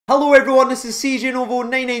Hello everyone, this is CJ Novo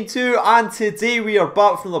 992 and today we are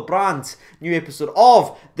back from the brand new episode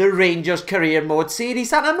of the Rangers Career Mode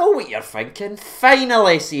series. And I know what you're thinking,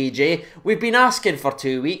 finally CJ, we've been asking for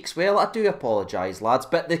 2 weeks. Well, I do apologise lads,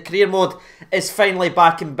 but the Career Mode is finally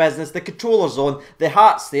back in business. The controller's on, the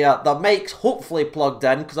hat's there, the mic's hopefully plugged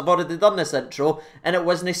in because I've already done this intro and it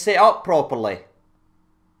wasn't set up properly.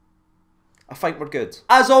 I think we're good.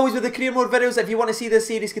 As always with the Career Mode videos, if you want to see this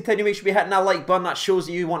series continue, make sure you hit that like button. That shows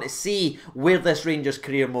that you want to see where this Rangers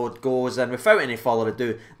Career Mode goes. And without any further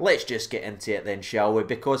ado, let's just get into it then, shall we?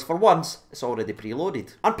 Because for once, it's already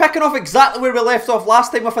preloaded. And picking off exactly where we left off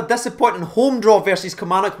last time with a disappointing home draw versus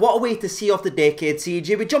Kilmarnock. What a way to see off the decade,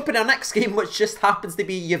 CJ. We jump into our next game, which just happens to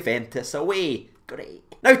be Juventus away. Great.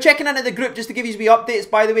 Now, checking into the group, just to give you wee updates,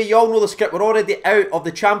 by the way, you all know the script, we're already out of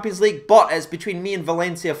the Champions League, but it's between me and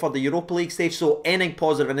Valencia for the Europa League stage, so anything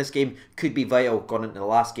positive in this game could be vital going into the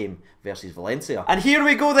last game versus Valencia. And here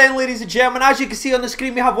we go then, ladies and gentlemen. As you can see on the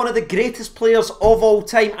screen, we have one of the greatest players of all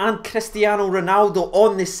time and Cristiano Ronaldo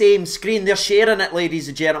on the same screen. They're sharing it, ladies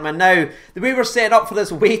and gentlemen. Now, the way we're set up for this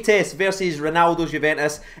away test versus Ronaldo's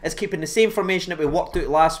Juventus is keeping the same formation that we worked out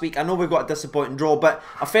last week. I know we've got a disappointing draw, but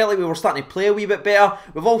I felt like we were starting to play a wee bit better.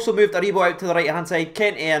 We've also moved Aribo out to the right-hand side,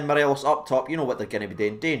 Kente and Morelos up top. You know what they're going to be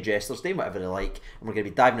doing gestures, doing whatever they like, and we're going to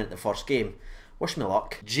be diving into the first game. Wish me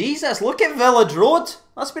luck. Jesus, look at Village Road.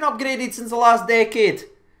 That's been upgraded since the last decade.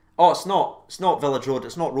 Oh, it's not. It's not Village Road.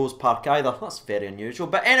 It's not Rose Park either. That's very unusual.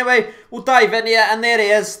 But anyway, we'll dive into it. And there he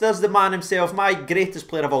is. There's the man himself. My greatest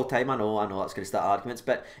player of all time. I know that's going to start arguments.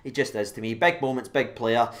 But he just is to me. Big moments, big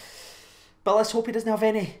player. But let's hope he doesn't have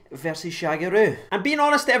any versus Shaggy. And being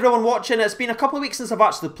honest to everyone watching, it's been a couple of weeks since I've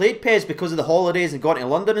actually played PES because of the holidays and gone to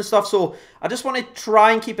London and stuff. So I just want to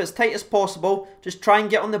try and keep it as tight as possible. Just try and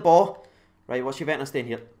get on the ball. Right, what's Juventus doing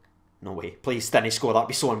here? No way. Please, didn't he score? That'd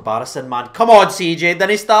be so embarrassing, man. Come on, CJ. Didn't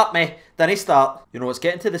he start me? Didn't he start? You know, it's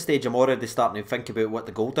getting to the stage I'm already starting to think about what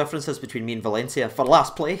the goal difference is between me and Valencia for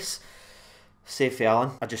last place. Save for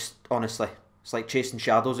Alan. I just, honestly, it's like chasing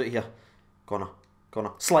shadows out here. Gonna.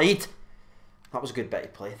 Slide! That was a good bit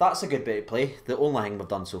of play. That's a good bit of play. The only thing we've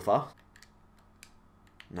done so far.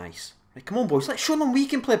 Nice. Right, come on, boys. Let's show them we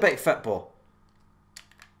can play a bit of football.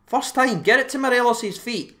 First time. Get it to Morelos'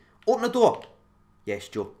 feet. Open the door. Yes,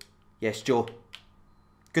 Joe. Yes, Joe.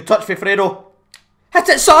 Good touch for Fredo. Hit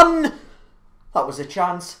it, son! That was a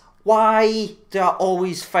chance. Why do I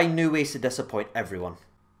always find new ways to disappoint everyone?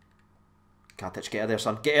 Katic, get out of there,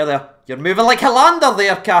 son. Get out of there. You're moving like Hollander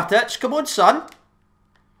there, Katic. Come on, son.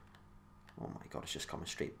 Oh my god, it's just coming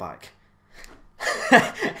straight back.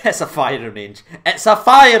 It's a firing range. It's a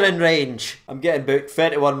firing range. I'm getting booked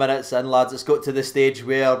 31 minutes in, lads. It's got to the stage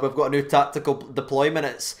where we've got a new tactical deployment.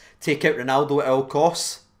 It's take out Ronaldo at all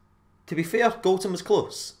costs. To be fair, Goldson was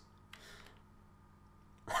close.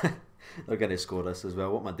 They're going to score this as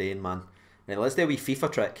well. What am I doing, man? Right, let's do a wee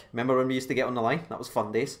FIFA trick. Remember when we used to get on the line? That was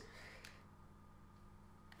fun days.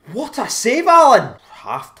 What a save, Alan!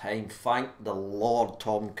 Half time. Thank the Lord,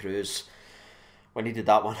 Tom Cruise. We needed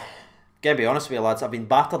that one. Gonna be honest with you, lads, I've been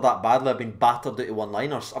battered that badly. I've been battered out of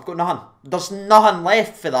one-liners. I've got nothing. There's nothing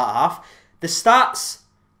left for that half. The stats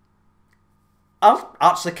are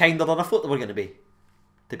actually kinder than I thought they were going to be.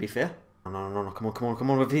 To be fair. No, come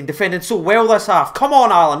on. We've been defending so well this half. Come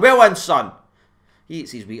on, Alan. Well in, son. He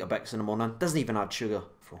eats his Weetabix in the morning. Doesn't even add sugar.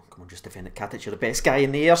 Oh, come on, just defend it. Katic, you're the best guy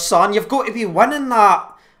in the air, son. You've got to be winning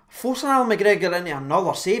that. Forcing Alan McGregor into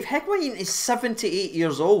another save. Higuain is 78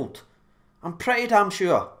 years old. I'm pretty damn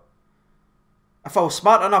sure. If I was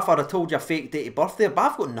smart enough, I'd have told you a fake date of birth there, but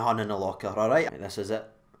I've got none in the locker, alright? Right, this is it.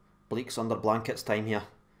 Bleak's under blankets time here.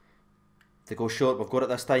 To go short, we've got it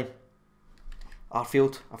this time.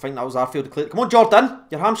 Arfield. I think that was Arfield to clear. Come on, Jordan!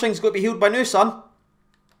 Your hamstring's got to be healed by now, son.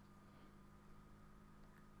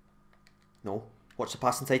 No. Watch the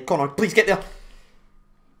pass inside. Connor, please get there.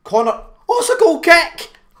 Connor. Oh, it's a goal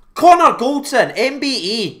kick! Connor Goldson,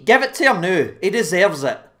 MBE. Give it to him now. He deserves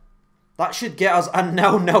it. That should get us a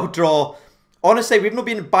 0-0 draw. Honestly, we've not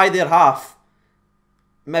been by their half.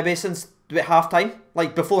 Maybe since half time.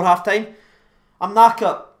 Like before half time. I'm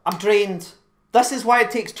knackered. I'm drained. This is why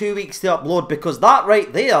it takes 2 weeks to upload. Because that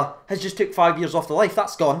right there has just took 5 years off the life.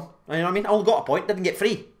 That's gone. You know what I mean? I only got a point. Didn't get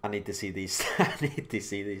free. I need to see these. I need to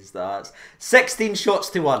see these stats. 16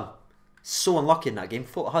 shots to 1. So unlucky in that game.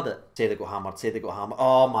 Thought I had it. Say they got hammered. Say they got hammered.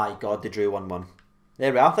 Oh my god. They drew 1-1.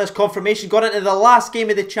 There we are. This confirmation got into the last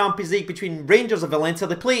game of the Champions League between Rangers and Valencia.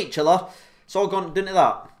 They play each other. It's all gone down to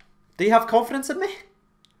that. Do you have confidence in me?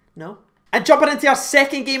 No? And jumping into our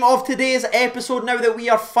second game of today's episode now that we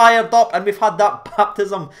are fired up and we've had that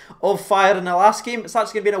baptism of fire in the last game. It's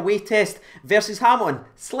actually going to be an away test versus Hamilton.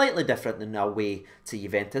 Slightly different than away to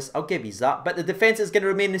Juventus, I'll give you that. But the defence is going to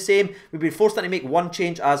remain the same. We've been forced to make one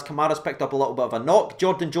change as Kamara's picked up a little bit of a knock.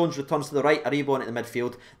 Jordan Jones returns to the right, Aribo into the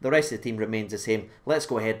midfield. The rest of the team remains the same. Let's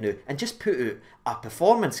go ahead now and just put out a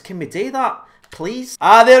performance. Can we do that, please?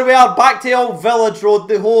 There we are, back to Old Village Road,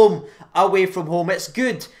 the home away from home. It's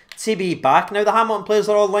good to be back. Now the Hamilton players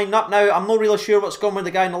are all lined up now. I'm not really sure what's going with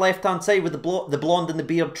the guy on the left hand side with the blonde and the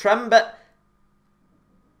beard trim, but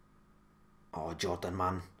oh, Jordan,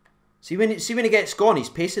 man. See when he gets gone, his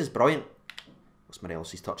pace is brilliant. What's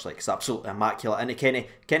Morelos' touch like? It's absolutely immaculate. Into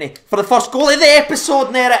Kenny for the first goal of the episode,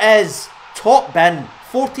 and there it is. Top bin.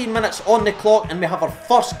 14 minutes on the clock and we have our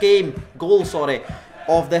first goal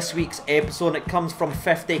of this week's episode. It comes from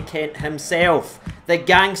 50 Kent himself. The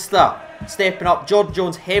gangster. Stepping up, George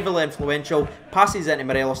Jones, heavily influential, passes into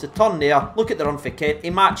Morelos, the turn there, look at the run for Kent,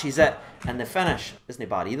 he matches it, and the finish isn't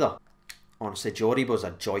bad either. Honestly, Joe Aribo's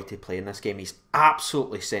a joy to play in this game, he's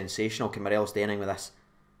absolutely sensational. Can Morelos do anything with this?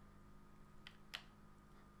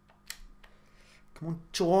 Come on,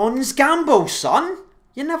 Jones, gamble, son!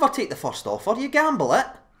 You never take the first offer, you gamble it.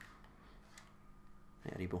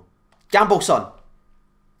 Hey, Aribo. Gamble, son!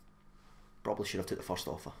 Probably should have took the first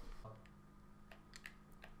offer.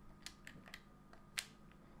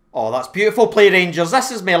 Oh, that's beautiful play, Rangers.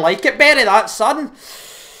 This is me like it. Bury that, son.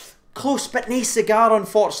 Close but nice cigar,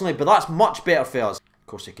 unfortunately, but that's much better for us. Of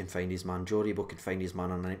course, he can find his man. Joe Aribo can find his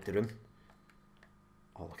man in an empty room.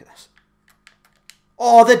 Oh, look at this.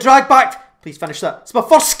 Oh, the drag back. Please finish that. It's my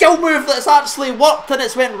first skill move that's actually worked, and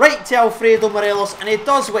it's went right to Alfredo Morelos, and he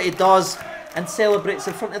does what he does and celebrates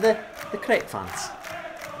in front of the correct fans.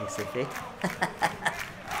 Nicely,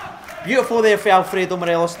 beautiful there for Alfredo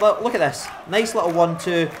Morelos. Look at this. Nice little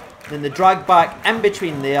 1-2. Then the drag back in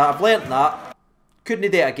between there. I've learnt that. Couldn't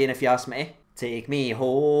do it again if you ask me. Take me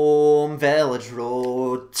home, Village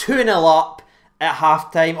Road. 2-0 up at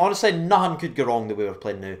half time. Honestly, nothing could go wrong the way we're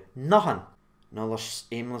playing now. Nothing. Another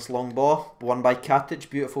aimless long ball. Won by Katic.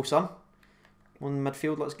 Beautiful, son. One in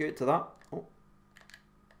midfield. Let's get to that. Oh.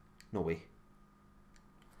 No way.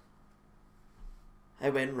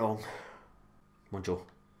 It went wrong. Come on, Joe.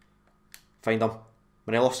 Find him.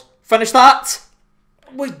 Morelos. Finish that!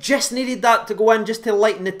 We just needed that to go in just to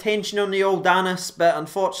lighten the tension on the old Anis, but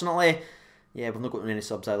unfortunately, yeah, we've not got any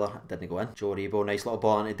subs either. It didn't go in. Joe Aribo, nice little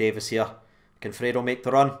ball into Davis here. Can Fredo make the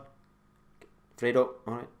run? Fredo,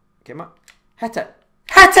 alright. Come on. Hit it.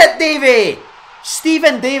 Hit it, Davey!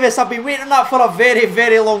 Stephen Davis, I've been waiting on that for a very,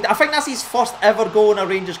 very long time. I think that's his first ever goal in a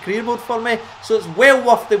Rangers career mode for me, so it's well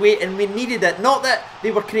worth the wait and we needed it. Not that they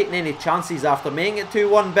were creating any chances after making it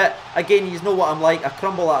 2-1, but again, you know what I'm like, I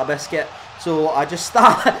crumble like a biscuit, so I just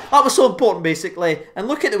start. That was so important basically, and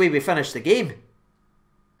look at the way we finished the game.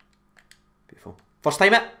 Beautiful. First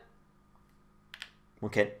time it.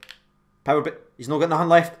 Okay. Power bit. He's not got nothing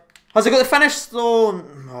left. Has he got the finish? Oh,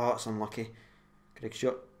 that's unlucky. Greg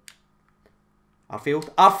Stewart. Arfield.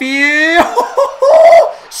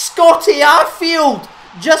 Scotty Arfield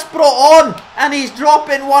just brought on and he's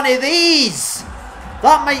dropping one of these.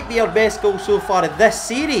 That might be our best goal so far in this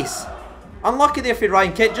series. Unlucky there for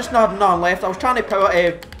Ryan Kent, just not had nothing left. I was trying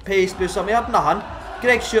to pace boost something, I had nothing.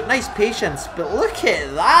 Greg Stewart, nice patience, but look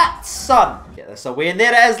at that, son. Get this away, and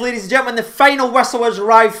there it is, ladies and gentlemen. The final whistle has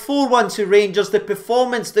arrived. 4-1 to Rangers. The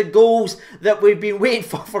performance, the goals that we've been waiting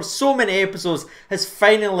for so many episodes has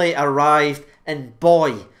finally arrived. And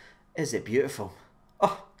boy, is it beautiful.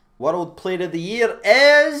 Oh, World Player of the Year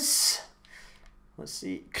is... Let's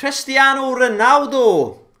see. Cristiano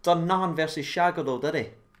Ronaldo. Done nothing versus Shagger though, did he?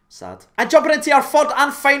 Sad. And jumping into our third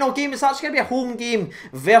and final game, it's actually going to be a home game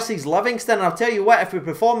versus Livingston. And I'll tell you what, if we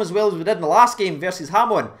perform as well as we did in the last game versus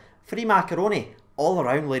Hamilton, free macaroni all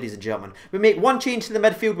around, ladies and gentlemen. We make one change to the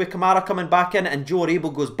midfield with Kamara coming back in and Joe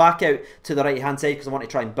Aribo goes back out to the right hand side because I want to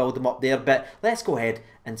try and build him up there. But let's go ahead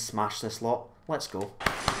and smash this lot. Let's go.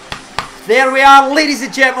 There we are, ladies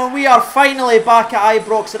and gentlemen. We are finally back at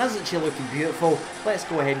Ibrox, and isn't she looking beautiful? Let's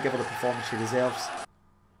go ahead and give her the performance she deserves.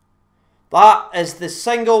 That is the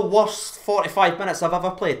single worst 45 minutes I've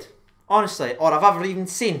ever played. Honestly, or I've ever even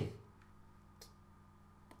seen.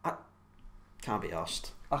 I can't be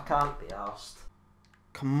arsed. I can't be arsed.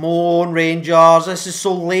 Come on, Rangers. This is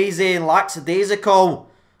so lazy and lackadaisical.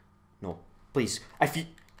 No, please. If you...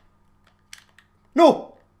 No!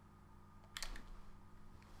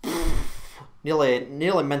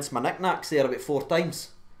 Nearly minced my knickknacks there about 4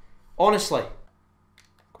 times. Honestly.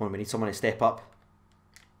 Come on, we need someone to step up.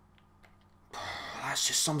 That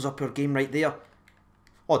just sums up our game right there.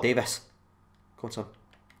 Oh, Davis. Come on, son.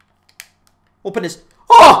 Open his...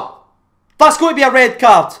 Oh! That's going to be a red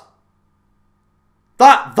card.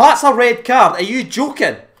 That's a red card. Are you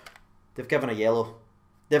joking? They've given a yellow.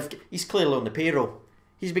 He's clearly on the payroll.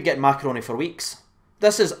 He's been getting macaroni for weeks.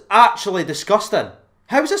 This is actually disgusting.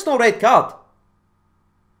 How is this not a red card?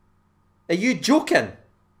 Are you joking?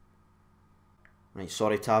 Right,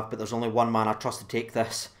 sorry Tav, but there's only one man I trust to take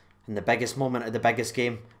this. In the biggest moment of the biggest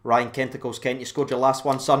game. Ryan Kenticles, Kent, you scored your last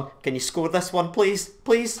one, son. Can you score this one, please?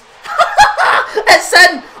 Please? It's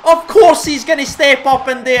in! Of course he's going to step up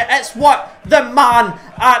in there. It's what the man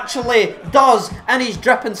actually does. And he's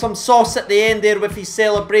dripping some sauce at the end there with his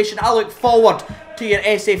celebration. I look forward to your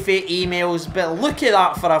SFA emails, but look at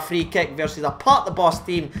that for a free kick versus a part of the boss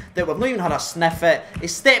team that we've not even had a sniff at. He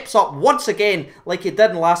steps up once again like he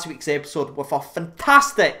did in last week's episode with a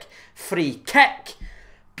fantastic free kick.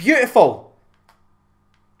 Beautiful.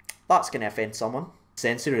 That's going to offend someone.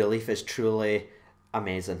 Sensory relief is truly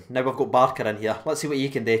amazing. Now we've got Barker in here. Let's see what you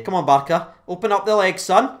can do. Come on, Barker. Open up the legs,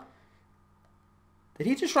 son. Did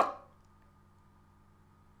he just run?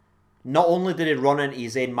 Not only did he run into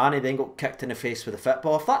his own man, he then got kicked in the face with a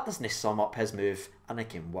football. If that doesn't sum up his move, I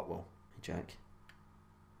think what will? Jack.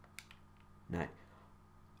 No.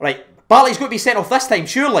 Right. Bartley's going to be sent off this time,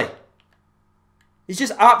 surely. He's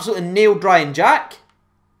just absolutely nailed Ryan Jack.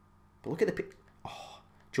 But look at the... Oh,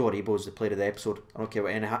 Joe Aribo's the player of the episode. I don't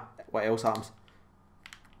care what else happens.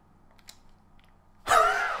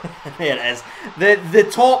 There it is. The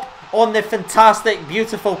top on the fantastic,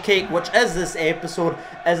 beautiful cake, which is this episode,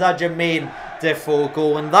 is a Jermaine Defoe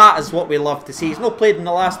goal. And that is what we love to see. He's not played in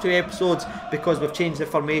the last 2 episodes because we've changed the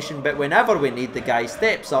formation. But whenever we need, the guy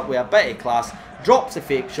steps up with a bit of class, drops a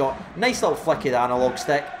fake shot, nice little flick of the analogue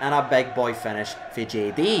stick, and a big boy finish for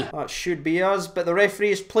JD. That should be us, but the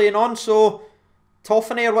referee is playing on, so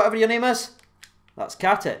Toffany or whatever your name is, that's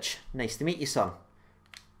Katic. Nice to meet you, son.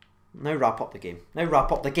 Now wrap up the game. Now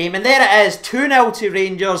wrap up the game. And there it is. 2-0 to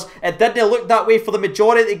Rangers. It didn't look that way for the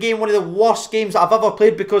majority of the game. One of the worst games that I've ever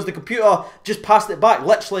played because the computer just passed it back.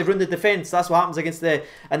 Literally ruined the defence. That's what happens against the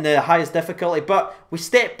highest difficulty. But we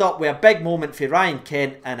stepped up with a big moment for Ryan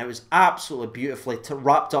Kent. And it was absolutely beautifully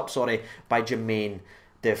wrapped up, by Jermaine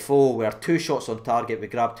Defoe. We are 2 shots on target. We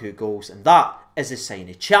grabbed 2 goals. And that is a sign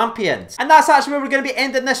of champions. And that's actually where we're going to be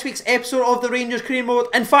ending this week's episode of the Rangers Career Mode.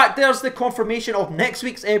 In fact, there's the confirmation of next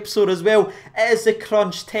week's episode as well. It is the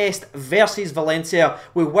crunch test versus Valencia.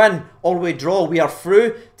 We win or we draw, we are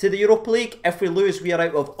through to the Europa League. If we lose, we are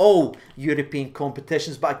out of all European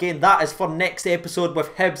competitions. But again, that is for next episode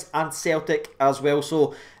with Hibs and Celtic as well.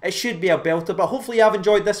 So it should be a belter. But hopefully you have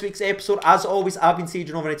enjoyed this week's episode. As always, I've been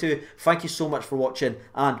CJ92. Thank you so much for watching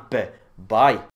and bye.